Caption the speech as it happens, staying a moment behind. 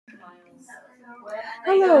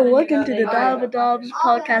Hello, welcome to the Dobbs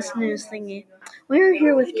podcast news thingy. We're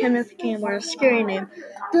here with Kenneth Kamler's scary name.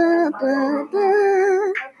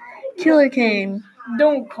 Killer Kane.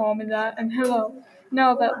 Don't call me that, and hello.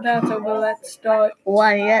 Now that that's over, let's start.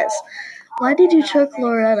 Why, yes. Why did you choke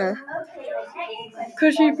Loretta?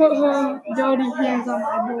 Because she put her dirty hands on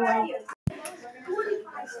my boy.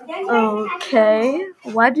 Okay.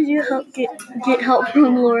 Why did you get help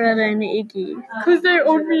from Loretta and Iggy? Because they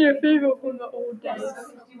owed me a favor from the old days.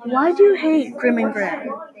 Why do you hate Grim and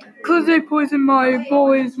Grim? Because they poisoned my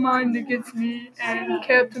boy's mind against me and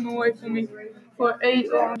kept him away from me for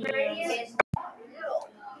 8 long years.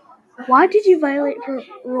 Why did you violate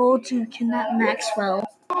parole to kidnap Maxwell?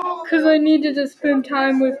 Because I needed to spend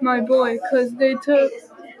time with my boy, because they took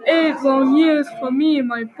 8 long years from me and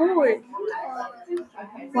my boy.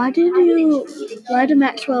 Why did you lie to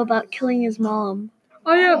Maxwell about killing his mom?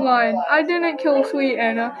 I ain't lying. I didn't kill Sweet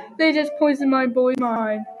Anna. They just poisoned my boy's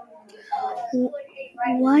mind.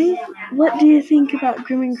 Why? What do you think about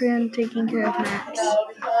Grim and Grim taking care of Max?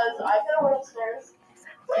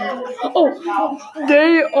 Oh,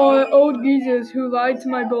 they are old geezers who lied to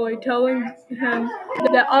my boy, telling him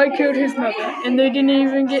that I killed his mother, and they didn't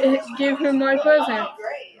even give him my present.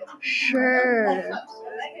 Sure.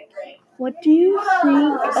 What do you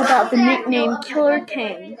think about the nickname Killer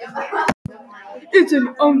Kane? It's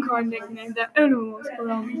an unkind nickname that anyone wants to put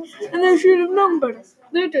on me, and they should have known better.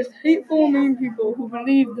 They're just hateful, mean people who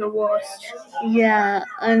believe the worst. Yeah,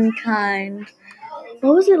 unkind.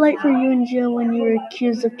 What was it like for you in jail when you were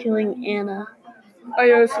accused of killing Anna?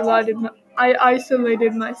 I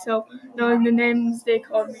isolated myself, knowing the names they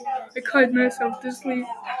called me. I cried myself to sleep.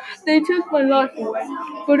 They took my life away,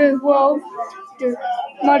 but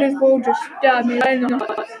might as well just stab me right in the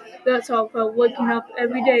heart. That's how I felt, waking up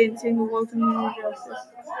every day and seeing the world community justice.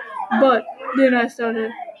 But then I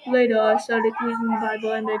started reading the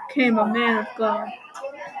Bible and became a man of God.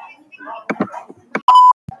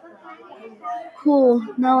 Cool.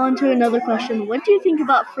 Now on to another question. What do you think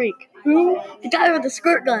about Freak? Who? The guy with the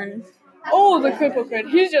squirt gun. Oh, the cripple kid.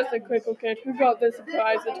 He's just a cripple kid who got the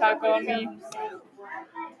surprise attack on me.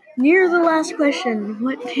 Near the last question,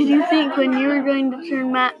 what did you think when you were going to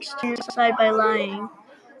turn Max to your side by lying?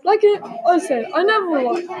 Like I said, I never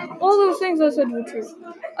lied. All those things I said were true.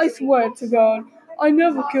 I swear to God, I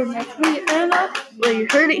never killed my sweet Anna. Well, you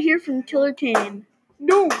heard it here from Killer Kane.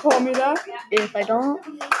 Don't call me that. If I don't,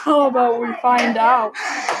 How about we find out?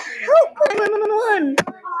 help 911!